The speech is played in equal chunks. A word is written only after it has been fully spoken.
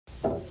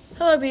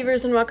Hello,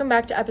 Beavers, and welcome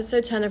back to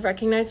episode 10 of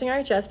Recognizing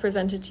RHS,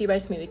 presented to you by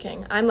Smoothie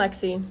King. I'm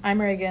Lexi. I'm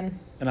Reagan.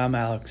 And I'm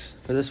Alex.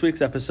 For this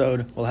week's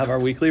episode, we'll have our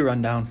weekly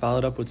rundown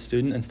followed up with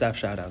student and staff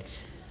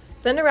shoutouts.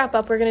 Then to wrap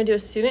up, we're going to do a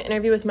student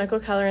interview with Michael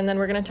Keller, and then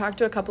we're going to talk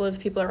to a couple of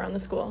people around the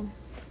school.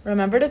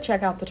 Remember to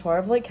check out the tour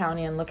of Lake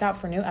County and look out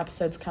for new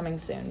episodes coming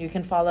soon. You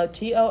can follow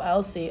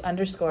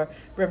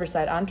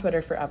TOLC_Riverside on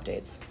Twitter for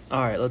updates.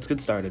 All right, let's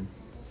get started.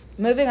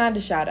 Moving on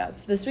to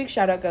shoutouts. This week's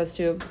shoutout goes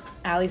to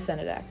Allie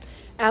Senedek.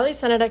 Allie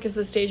Senedek is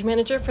the stage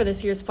manager for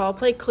this year's Fall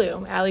Play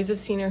Clue. Allie's a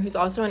senior who's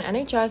also an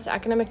NHS,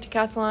 academic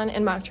decathlon,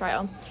 and mock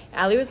trial.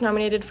 Allie was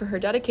nominated for her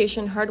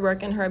dedication, hard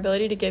work, and her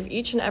ability to give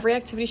each and every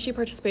activity she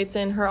participates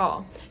in her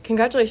all.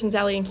 Congratulations,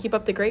 Allie, and keep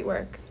up the great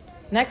work.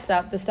 Next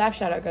up, the staff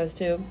shoutout goes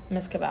to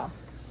Ms. Cavell.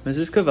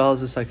 Mrs. Cavell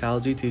is a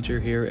psychology teacher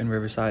here in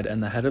Riverside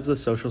and the head of the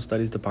social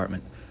studies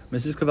department.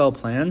 Mrs. Cavell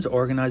plans,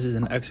 organizes,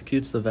 and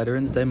executes the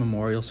Veterans Day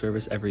Memorial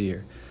Service every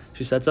year.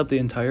 She sets up the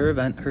entire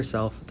event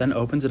herself, then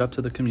opens it up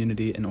to the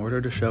community in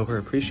order to show her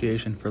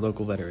appreciation for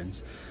local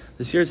veterans.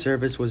 This year's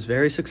service was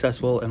very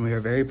successful, and we are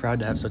very proud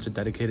to have such a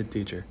dedicated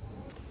teacher.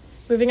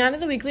 Moving on to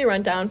the weekly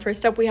rundown,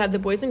 first up we have the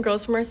boys and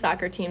girls from our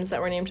soccer teams that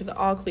were named to the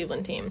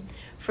All-Cleveland team.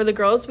 For the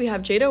girls, we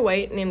have Jada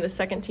White named the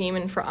second team,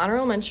 and for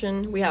honorable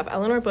mention, we have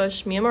Eleanor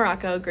Bush, Mia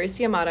Morocco,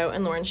 Gracie Amato,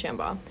 and Lauren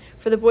Shambaugh.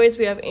 For the boys,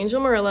 we have Angel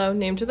Murillo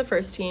named to the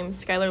first team,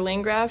 Skylar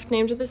Landgraf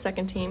named to the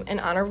second team, and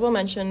honorable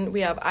mention,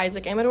 we have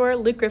Isaac Amador,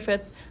 Luke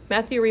Griffith,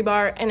 Matthew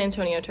Rebar, and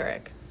Antonio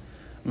Turek.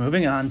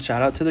 Moving on,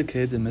 shout out to the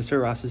kids in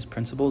Mr. Ross's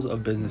Principles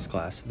of Business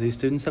class. These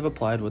students have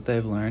applied what they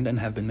have learned and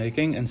have been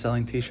making and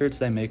selling t-shirts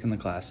they make in the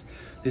class.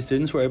 These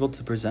students were able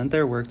to present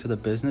their work to the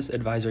Business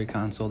Advisory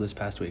Council this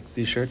past week.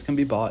 These shirts can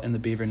be bought in the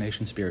Beaver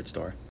Nation Spirit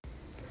store.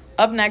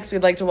 Up next,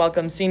 we'd like to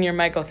welcome senior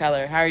Michael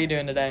Keller. How are you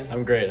doing today?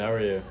 I'm great. How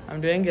are you?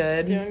 I'm doing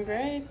good. Doing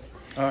great.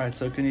 All right,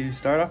 so can you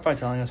start off by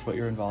telling us what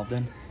you're involved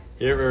in?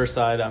 Here at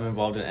Riverside, I'm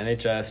involved in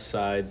NHS,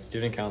 SIDE,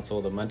 Student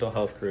Council, the Mental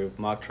Health Group,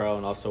 mock trial,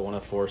 and also one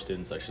of 4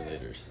 student section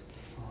leaders.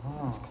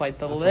 That's quite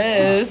the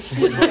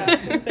list.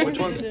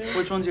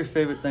 Which one's your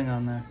favorite thing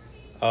on there?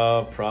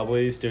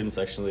 Probably student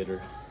section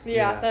leader.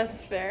 Yeah, Yeah.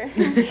 that's fair.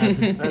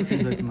 That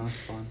seems like the most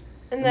fun.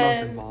 And the most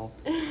then,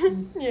 involved.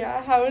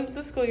 yeah, how has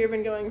the school year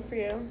been going for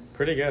you?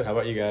 Pretty good. How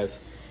about you guys?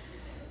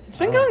 It's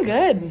been going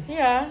good.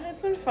 Yeah, it's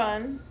been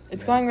fun.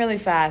 It's going really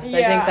fast. I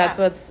Yeah. think that's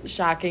what's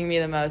shocking me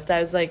the most. I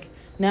was like,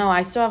 no,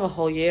 I still have a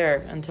whole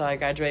year until I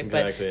graduate.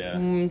 Exactly, but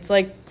yeah. It's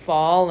like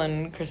fall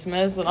and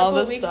Christmas and all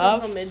this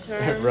stuff. Until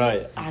midterms.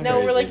 Right. I'm No,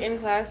 crazy. we're like in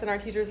class and our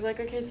teachers are like,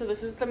 okay, so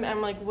this is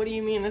I'm like, what do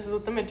you mean this is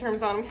what the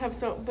midterms on? We have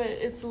but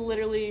it's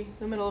literally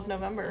the middle of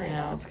November I right know,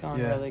 now. it's going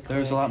Yeah, really quick.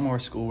 there's a lot more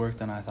schoolwork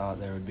than I thought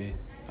there would be.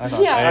 I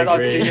Yeah. thought I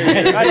agree.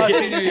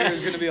 senior year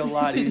was going to be a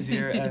lot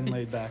easier and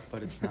laid back,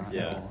 but it's not at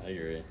Yeah, all. I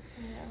agree.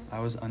 I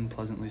was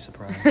unpleasantly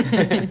surprised.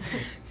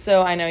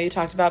 So I know you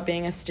talked about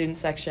being a student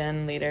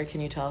section leader.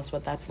 Can you tell us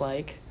what that's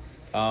like?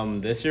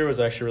 This year was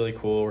actually really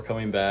cool. We're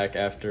coming back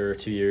after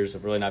 2 years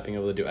of really not being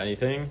able to do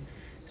anything.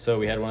 So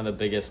we had one of the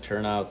biggest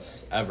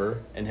turnouts ever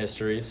in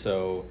history.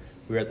 So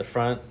we were at the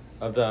front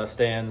of the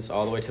stands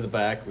all the way to the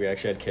back. We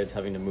actually had kids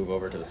having to move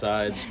over to the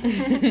sides.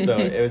 So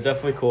it was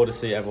definitely cool to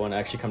see everyone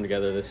actually come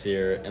together this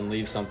year and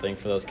leave something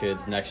for those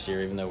kids next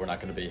year, even though we're not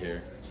going to be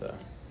here. So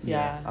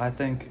Yeah. I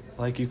think,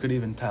 like, you could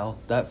even tell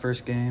that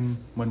first game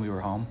when we were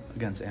home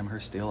against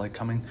Amherst Steel, like,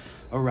 coming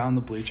around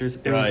the bleachers,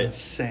 it was Right.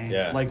 insane.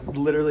 Yeah. Like,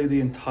 literally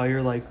the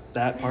entire, like,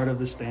 that part of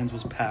the stands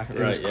was packed. It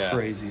was Right, yeah.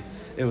 crazy.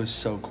 It was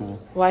so cool.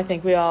 Well, I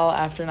think we all,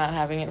 after not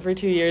having it for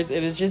 2 years,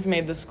 it has just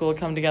made the school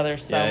come together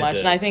so Yeah, it much. did.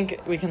 And I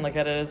think we can look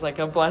at it as like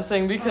a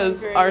blessing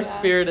because agree, our yeah.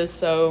 spirit is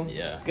so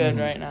Yeah. good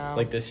Mhm. right now.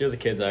 like this year, the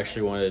kids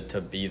actually wanted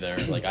to be there.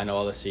 Like I know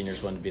all the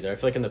seniors wanted to be there. I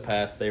feel like in the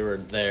past they were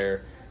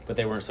there, but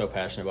they weren't so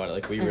passionate about it.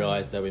 Like we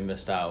realized that we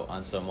missed out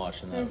on so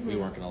much and that we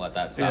weren't going to let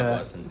that stop Yeah.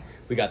 us. And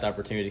we got the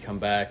opportunity to come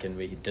back and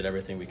we did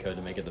everything we could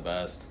to make it the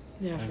best.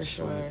 Yeah, for That's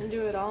sure. We'll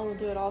do it all. We'll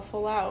do it all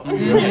full out.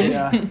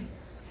 Yeah.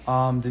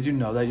 Did you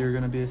know that you were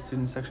going to be a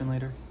student section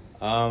leader?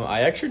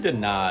 I actually did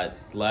not.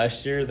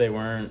 Last year they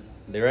were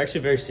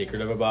actually very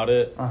secretive about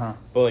it. Uh-huh.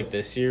 But like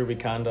this year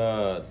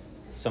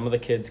some of the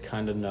kids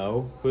kind of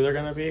know who they're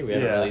going to be. We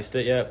haven't Yeah. released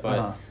it yet, but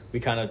Uh-huh. we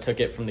kind of took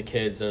it from the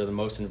kids that are the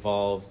most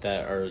involved,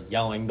 that are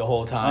yelling the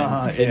whole time.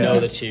 Uh-huh, They yeah. know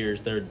the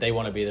cheers. They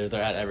want to be there.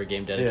 They're at every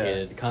game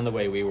dedicated, kind of the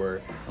way we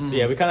were. So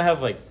yeah, we kind of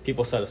have like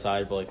people set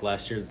aside, but like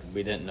last year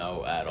we didn't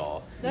know at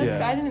all. That's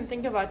Yeah. I didn't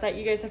think about that.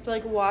 You guys have to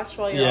like watch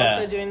while you're Yeah.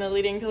 also doing the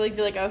leading to like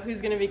be like, oh,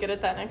 who's gonna be good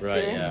at that next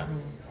Right? year? Yeah.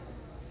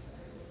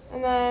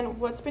 And then,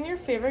 what's been your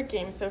favorite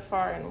game so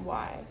far, and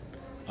why?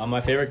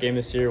 My favorite game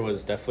this year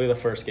was definitely the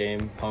first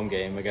game, home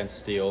game against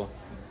Steel.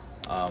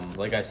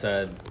 Like I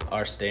said,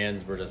 our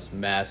stands were just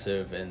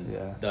massive, and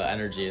Yeah. the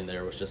energy in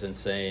there was just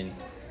insane.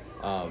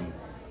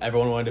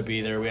 Everyone wanted to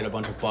be there. We had a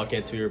bunch of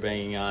buckets we were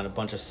banging on, a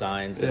bunch of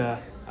signs. And Yeah.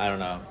 I don't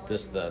know,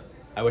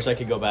 I wish I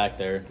could go back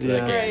there to Yeah,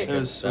 that game Right. it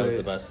was because that was the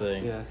sweet. best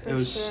thing. Yeah, For it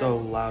was sure. so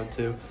loud,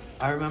 too.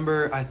 I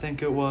remember, I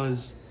think it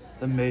was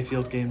the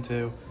Mayfield game,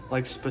 too.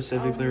 like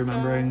specifically Oh my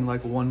remembering God.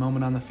 like one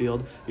moment on the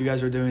field. You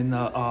guys were doing the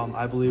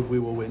 "I believe we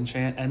will win"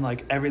 chant, and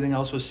like everything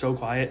else was so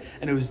quiet,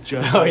 and it was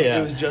just Yeah.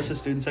 it was just the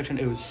student section.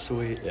 It was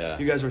sweet. Yeah.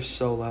 You guys were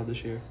so loud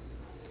this year.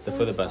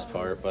 Definitely the best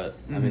part, but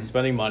I mean, Mhm.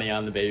 spending money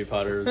on the baby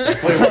powder was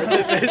definitely worth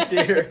it this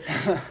year.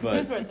 It was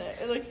But worth it.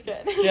 It looks good.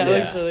 Yeah, it Yeah.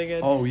 looks really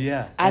good. Oh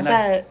yeah. I And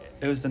bet.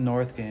 it was the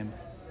North game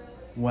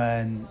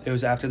when it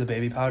was after the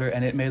baby powder,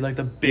 and it made like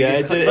the Yeah,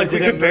 biggest it like we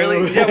didn't could barely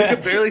move. we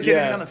could barely see Yeah.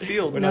 anything on the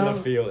field. Went on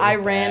the field. It I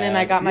was ran and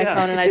I bad. got my Yeah.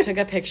 phone and I took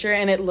a picture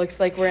and it looks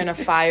like we're in a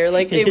fire.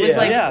 Like it was Yeah.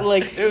 like Yeah.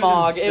 like It was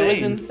smog. It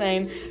was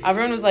insane. insane.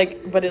 Everyone was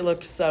like, but it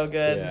looked so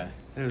good. Yeah.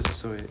 It was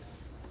sweet.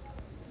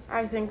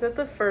 I think that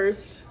the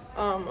first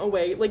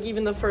away, like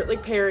even the first,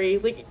 like Perry,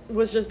 like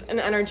was just an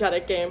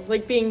energetic game.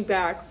 Like being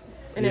back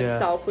in Yeah.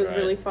 itself was Right.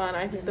 really fun.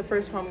 I think the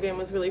first home game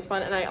was really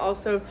fun, and I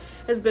also,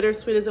 as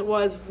bittersweet as it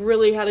was,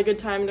 really had a good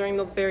time during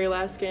the very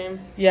last game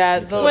Yeah,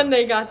 Me the, too. when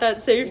they got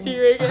that safety,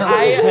 Reagan.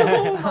 I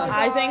Oh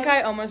my I think God.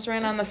 I almost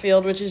ran on the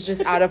field, which is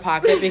just out of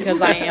pocket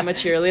because I am a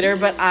cheerleader.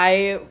 But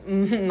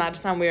not to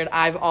sound weird,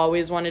 I've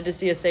always wanted to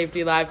see a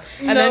safety live,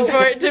 and then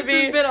for it to this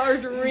be has been our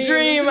dream.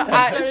 dream.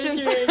 since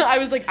Since cheering. I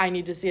was like, I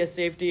need to see a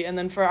safety, and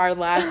then for our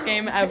last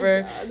game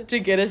ever God. to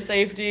get a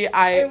safety,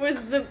 It was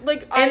the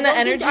like I And the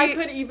don't think I energy-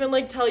 could even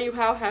like tell you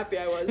how happy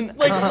I was.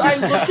 Like I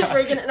looked at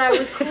Reagan and I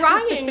was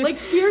crying, like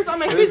tears on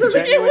my face. I was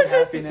like, it was a genuine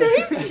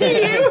happiness. safety.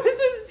 It was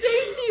a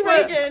safety,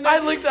 But Reagan. I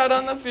looked out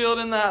on the field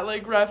and that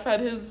like ref had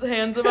his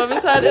hands above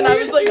his head, and I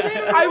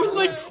was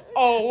like,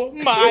 oh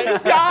my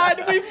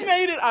God, we've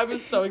made it! I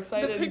was so the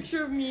excited.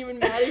 picture of me and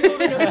Maddie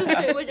holding up the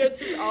same, like it's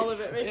just all of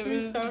it makes It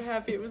me was- so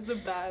happy. It was the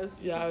best.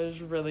 Yeah, it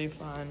was really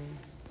fun.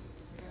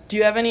 Do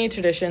you have any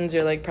traditions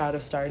you're like proud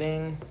of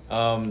starting?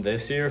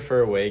 This year for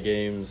away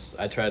games,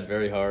 I tried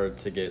very hard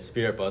to get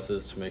spirit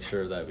buses to make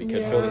sure that we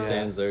could fill the Yeah.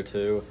 stands there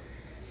too.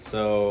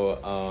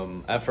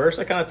 So at first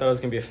I kind of thought it was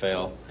gonna be a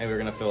fail, and we were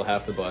gonna fill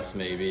half the bus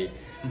maybe.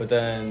 But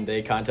then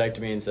they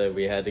contacted me and said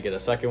we had to get a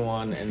second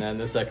one, and then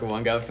the second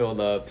one got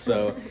filled up.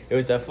 So it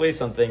was definitely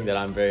something that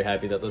I'm very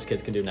happy that those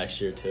kids can do next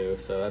year too.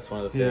 So that's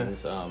one of the Yeah.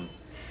 things.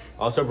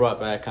 Also brought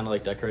back kind of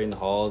like decorating the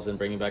halls and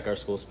bringing back our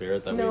school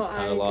spirit that No, we've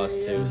kind I of lost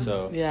agree, too. yeah.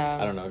 So Yeah.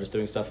 I don't know, just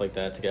doing stuff like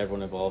that to get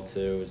everyone involved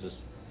too is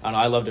just. I don't know,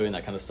 I love doing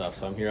that kind of stuff,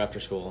 so I'm here after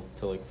school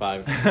till like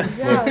 5 Yeah,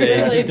 most days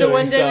really. just The doing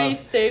one day we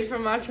stuff. stayed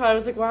from Montreal, I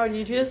was like, wow, do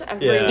you do this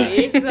every Yeah.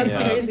 week? That's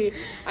Yeah. crazy.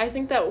 I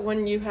think that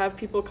when you have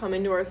people come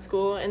into our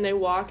school and they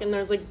walk and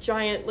there's like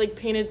giant like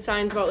painted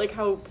signs about like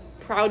how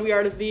proud we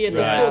are to be in the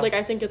Right. school, like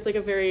I think it's like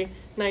a very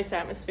nice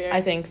atmosphere. I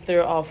think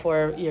through all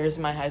 4 years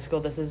of my high school,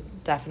 this is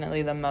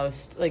definitely the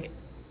most like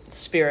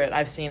spirit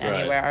I've seen Right.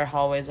 anywhere. Our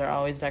hallways are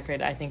always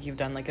decorated. I think you've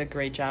done like a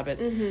great job at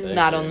Mhm.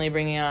 not Thank you. only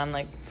bringing it on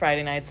like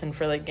Friday nights and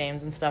for like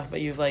games and stuff,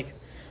 but you've like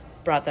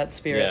brought that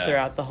spirit Yeah.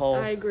 throughout the whole.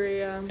 I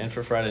agree. And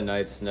for Friday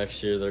nights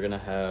next year, they're gonna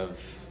have.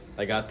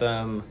 I got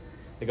them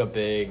like a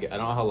big. I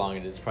don't know how long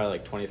it is. Probably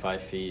like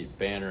 25 feet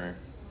banner,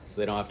 so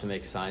they don't have to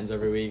make signs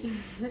every week.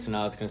 So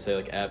now it's gonna say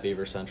like at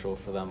Beaver Central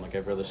for them. Like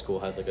every other school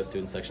has like a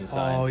student section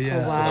sign. Oh yeah. Oh, So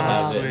they'll wow. have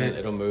it, and Sweet. then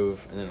it'll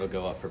move, and then it'll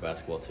go up for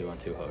basketball too on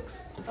 2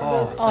 hooks.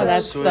 Oh,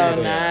 that's sweet. so yeah,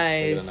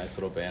 they get nice. a nice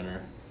little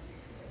banner.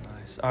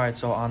 Nice. All right.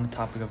 So on the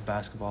topic of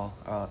basketball,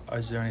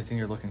 is there anything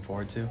you're looking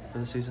forward to for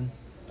the season?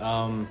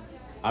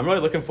 I'm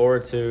really looking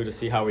forward to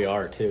see how we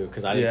are too,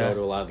 because I didn't Yeah. go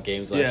to a lot of the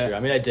games last Yeah. year. I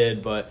mean, I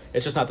did, but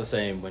it's just not the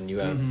same when you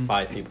have Mhm.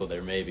 5 people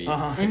there, maybe.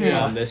 Uh-huh.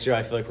 Mhm. This year,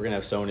 I feel like we're gonna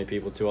have so many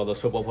people too. All those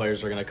football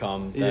players are gonna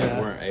come that Yeah.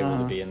 weren't able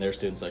Uh-huh. to be in their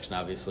student section,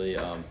 obviously.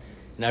 And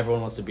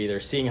everyone wants to be there,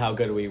 seeing how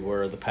good we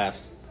were the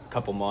past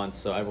couple months.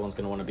 So everyone's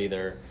gonna want to be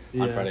there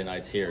on Yeah. Friday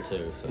nights here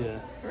too. So Yeah.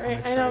 Right.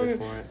 I'm I know. excited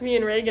for it. Me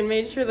and Reagan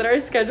made sure that our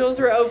schedules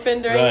were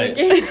open during Right.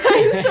 the game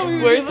time, so we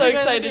were We're able so to go to the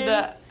excited to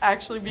games.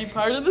 actually be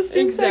part of the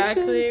student section.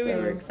 Exactly. We so-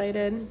 were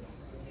excited.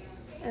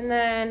 And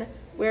then,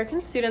 where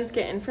can students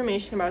get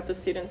information about the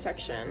student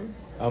section?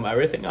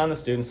 everything on the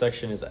student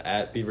section is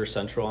at Beaver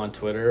Central on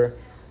Twitter.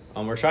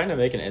 We're trying to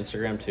make an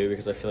Instagram too,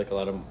 because I feel like a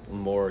lot of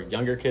more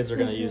younger kids are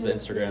going to use the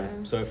Instagram.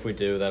 Yeah. So if we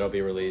do, that'll be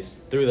released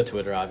through the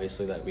Twitter,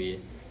 obviously, that we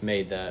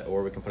made that,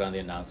 or we can put on the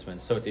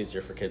announcements, so it's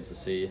easier for kids to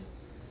see.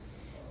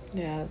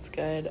 Yeah, that's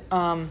good.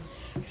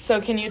 So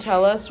can you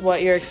tell us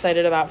what you're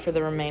excited about for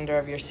the remainder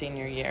of your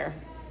senior year?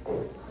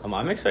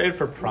 I'm excited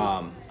for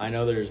prom. I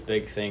know there's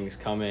big things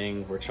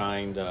coming. We're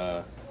trying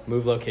to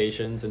move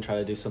locations and try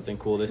to do something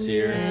cool this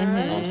year.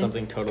 Yeah.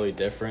 Something totally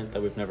different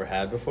that we've never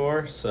had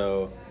before.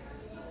 So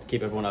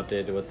keep everyone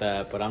updated with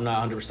that. But I'm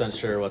not 100%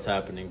 sure what's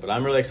happening. But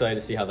I'm really excited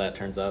to see how that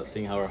turns out,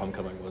 seeing how our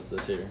homecoming was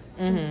this year.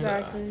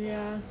 Exactly.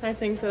 Yeah. I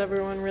think that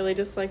everyone really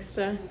just likes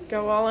to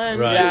go all in.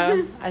 Right.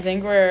 Yeah, I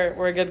think we're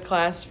a good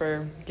class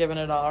for giving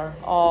it our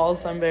all,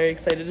 so I'm very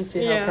excited to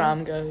see Yeah. how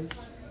prom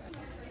goes.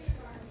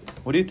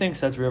 What do you think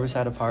sets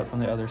Riverside apart from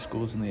the other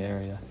schools in the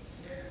area?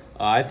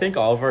 I think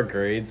all of our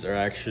grades are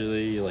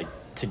actually like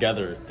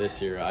together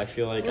this year. I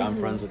feel like I'm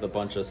friends with a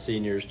bunch of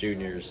seniors,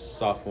 juniors,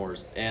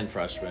 sophomores, and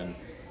freshmen.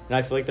 And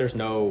I feel like there's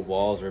no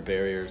walls or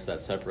barriers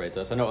that separates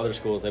us. I know other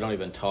schools, they don't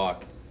even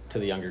talk to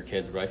the younger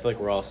kids, but I feel like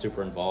we're all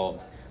super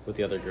involved with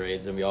the other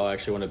grades, and we all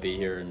actually want to be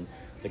here and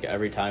like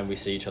every time we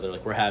see each other,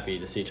 like we're happy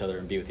to see each other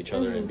and be with each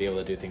other and be able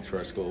to do things for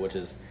our school, which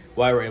is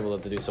why we're able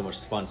to do so much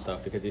fun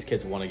stuff, because these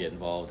kids want to get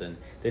involved and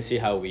they see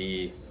how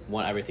we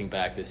want everything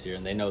back this year,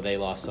 and they know they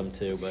lost some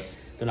too, but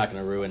they're not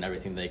going to ruin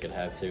everything they could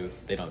have too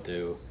if they don't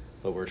do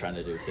what we're trying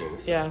to do too.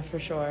 So. Yeah, for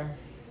sure.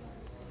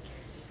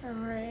 All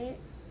right.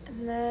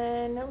 And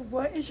then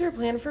what is your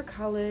plan for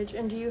college,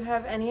 and do you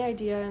have any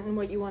idea in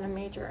what you want to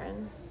major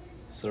in?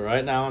 So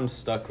right now I'm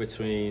stuck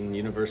between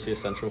University of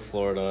Central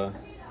Florida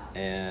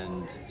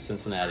and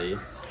Cincinnati.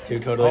 Two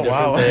totally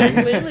different things.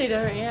 Completely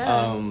different,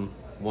 yeah.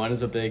 One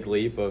is a big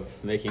leap of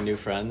making new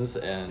friends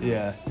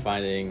and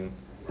finding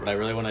what I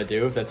really want to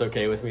do, if that's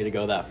okay with me to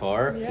go that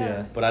far.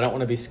 Yeah. But I don't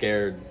want to be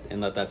scared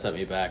and let that set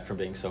me back from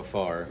being so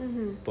far.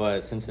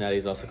 But Cincinnati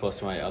is also close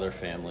to my other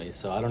family,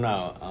 so I don't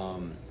know.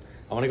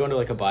 I want to go into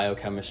like a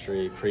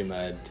biochemistry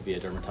pre-med to be a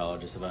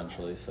dermatologist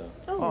eventually, so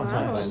that's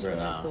my plans right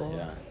now. Cool.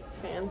 Yeah.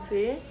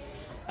 Fancy.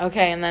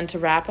 Okay, and then to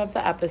wrap up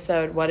the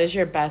episode, what is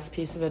your best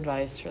piece of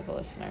advice for the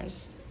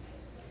listeners?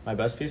 My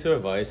best piece of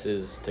advice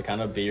is to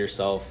kind of be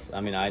yourself. I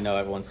mean, I know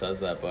everyone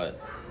says that, but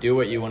do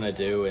what you want to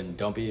do and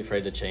don't be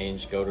afraid to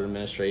change. Go to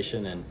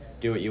administration and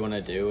do what you want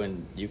to do,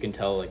 and you can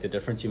tell like the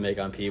difference you make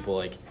on people.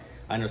 Like,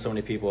 I know so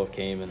many people have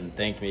came and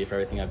thanked me for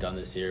everything I've done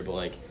this year, but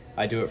like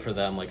I do it for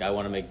them. Like, I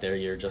want to make their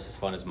year just as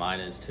fun as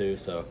mine is too.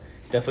 So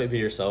definitely be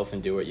yourself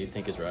and do what you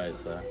think is right.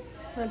 So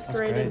That's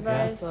great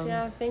advice. Awesome.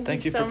 Yeah,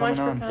 thank you so for much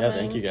coming for on. coming. yeah,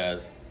 thank you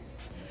guys.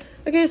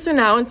 Okay, so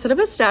now instead of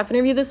a staff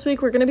interview this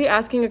week, we're going to be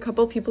asking a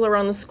couple people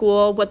around the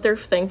school what they're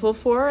thankful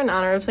for in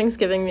honor of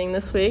Thanksgiving being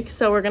this week.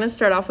 So we're going to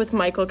start off with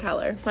Michael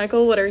Keller.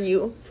 Michael, what are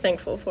you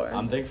thankful for?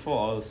 I'm thankful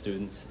all the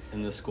students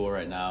in the school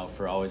right now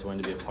for always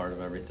wanting to be a part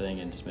of everything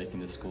and just making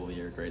this school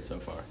year great so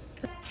far.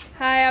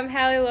 Hi, I'm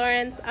Hallie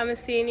Lawrence. I'm a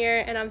senior,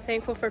 and I'm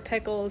thankful for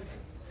pickles.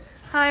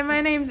 Hi,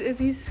 my name's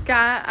Izzy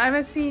Scott. I'm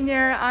a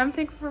senior. I'm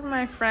thankful for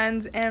my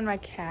friends and my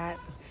cat.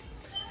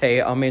 Hey,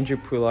 I'm Andrew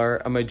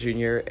Pular. I'm a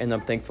junior, and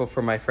I'm thankful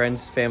for my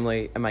friends,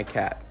 family, and my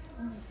cat.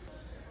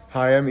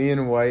 Hi, I'm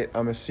Ian White.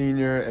 I'm a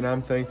senior, and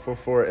I'm thankful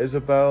for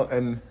Isabel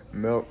and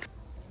Milk.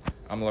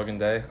 I'm Logan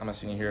Day. I'm a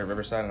senior here at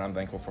Riverside, and I'm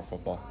thankful for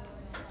football.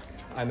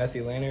 I'm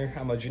Matthew Lanner.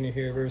 I'm a junior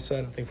here at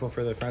Riverside. I'm thankful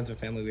for the friends and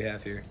family we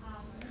have here.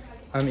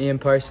 I'm Ian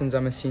Parsons.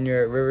 I'm a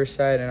senior at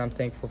Riverside, and I'm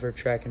thankful for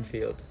track and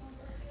field.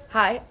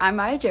 Hi, I'm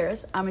Maya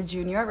Jarris. I'm a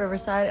junior at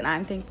Riverside, and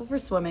I'm thankful for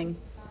swimming.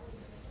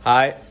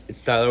 Hi,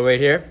 it's Tyler Wade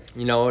here.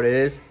 You know what it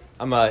is.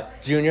 I'm a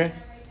junior,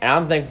 and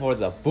I'm thankful for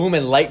the boom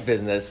and light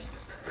business.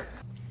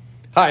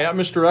 Hi, I'm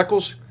Mr.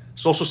 Eccles,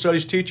 social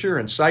studies teacher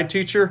and side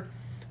teacher,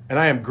 and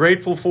I am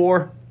grateful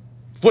for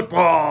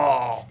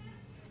football.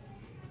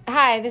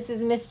 Hi, this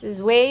is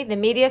Mrs. Wade, the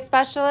media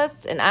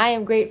specialist, and I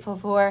am grateful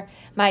for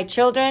my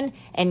children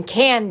and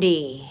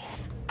candy.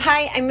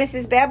 Hi, I'm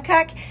Mrs.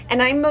 Babcock,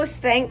 and I'm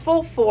most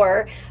thankful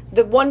for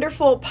the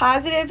wonderful,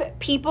 positive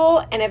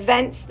people and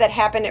events that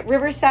happen at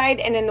Riverside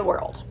and in the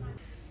world.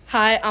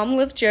 Hi, I'm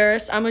Liv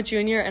Jarris. I'm a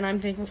junior, and I'm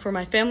thankful for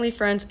my family,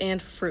 friends,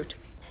 and fruit.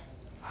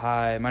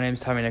 Hi, my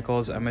name's Tommy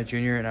Nichols. I'm a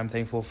junior, and I'm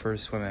thankful for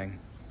swimming.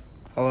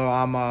 Hello,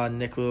 I'm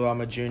Nick Lou.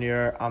 I'm a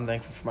junior. I'm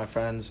thankful for my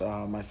friends,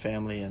 my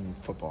family, and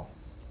football.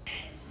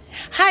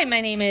 Hi,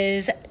 my name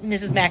is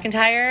Mrs.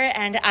 McIntyre,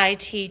 and I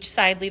teach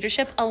side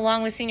leadership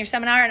along with senior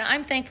seminar, and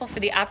I'm thankful for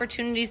the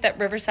opportunities that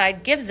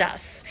Riverside gives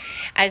us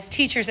as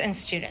teachers and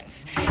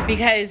students,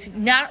 because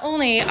not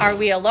only are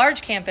we a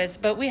large campus,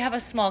 but we have a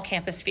small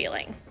campus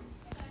feeling.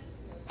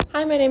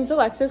 Hi, my name's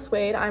Alexis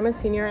Wade. I'm a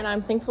senior, and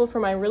I'm thankful for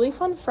my really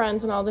fun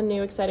friends and all the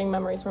new exciting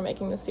memories we're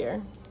making this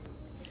year.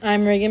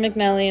 I'm Reagan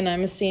McNally, and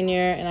I'm a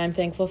senior, and I'm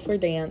thankful for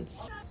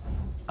dance.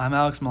 I'm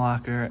Alex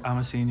Malacher. I'm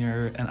a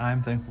senior, and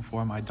I'm thankful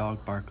for my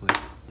dog, Barkley.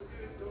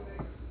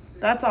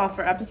 That's all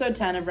for episode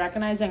 10 of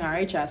Recognizing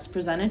RHS,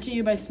 presented to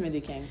you by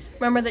Smoothie King.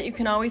 Remember that you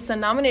can always send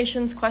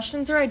nominations,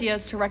 questions, or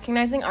ideas to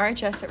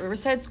recognizingRHS at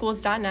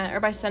riversideschools.net or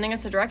by sending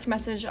us a direct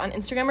message on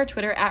Instagram or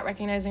Twitter at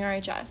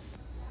recognizingRHS.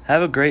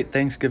 Have a great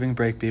Thanksgiving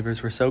break,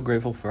 Beavers. We're so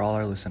grateful for all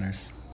our listeners.